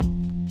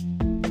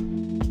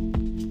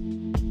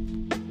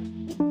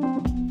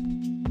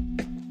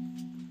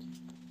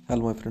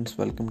Hello, my friends.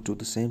 Welcome to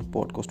the same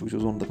podcast which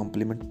was on the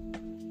complement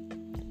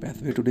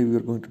pathway. Today, we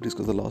are going to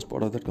discuss the last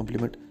part of that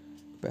complement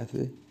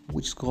pathway,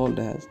 which is called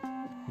as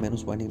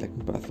Mannose binding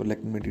lectin pathway,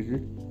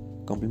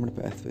 lectin-mediated complement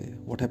pathway.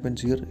 What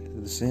happens here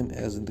is the same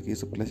as in the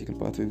case of classical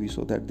pathway. We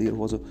saw that there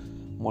was a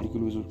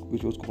molecule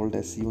which was called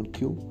as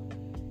C1q,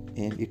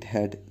 and it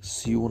had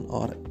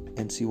C1r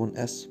and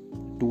C1s,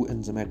 two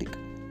enzymatic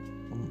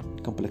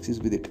complexes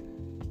with it.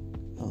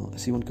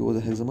 C1q was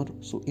a hexamer.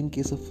 So in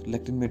case of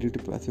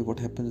lectin-mediated pathway, what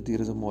happens?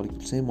 There is a molecule,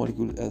 same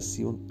molecule as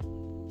C1,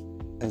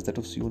 as that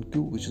of C1q,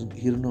 which is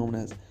here known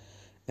as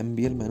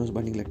MBL, mannose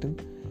binding lectin,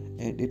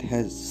 and it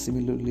has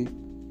similarly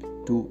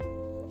two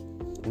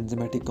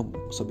enzymatic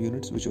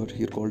subunits, which are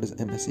here called as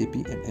MSAP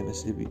and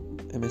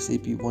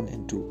MSAP1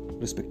 and 2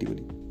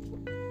 respectively,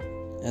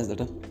 as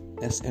that of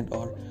S and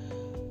R.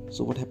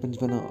 So what happens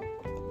when a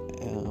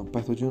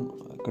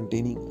pathogen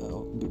containing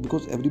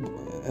because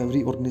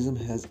every organism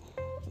has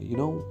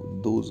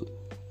those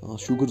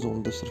sugars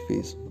on the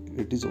surface.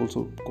 It is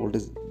also called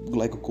as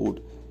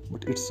glycocode,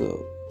 but it's a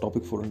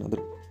topic for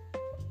another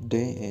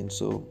day. And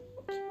so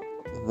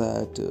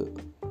that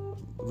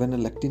when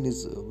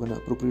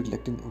appropriate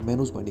lectin,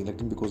 mannose binding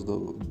lectin, because the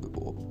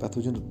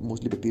pathogens,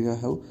 mostly bacteria,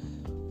 have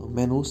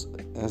mannose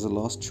as a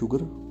last sugar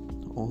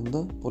on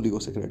the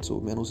oligosaccharide. So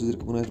mannose is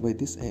recognized by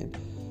this, and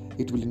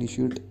it will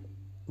initiate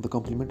the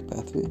complement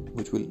pathway,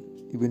 which will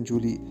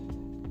eventually,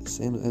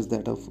 same as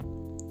that of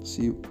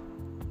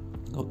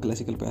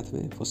classical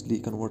pathway, firstly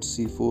converts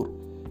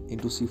C4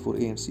 into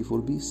C4a and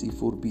C4b.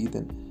 C4b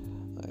then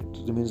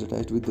it remains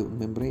attached with the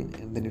membrane,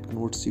 and then it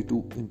converts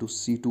C2 into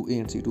C2a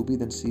and C2b.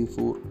 Then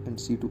C4 and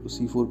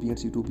C4b and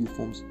C2b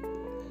forms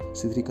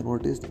C3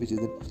 convertase, which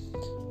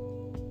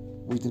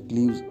then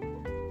cleaves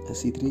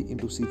C3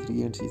 into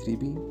C3a and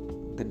C3b.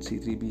 Then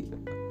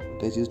C3b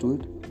attaches to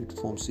it. It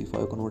forms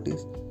C5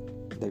 convertase.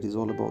 That is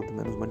all about the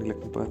mannose binding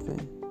lectin pathway.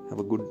 Have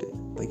a good day.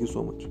 Thank you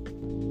so much.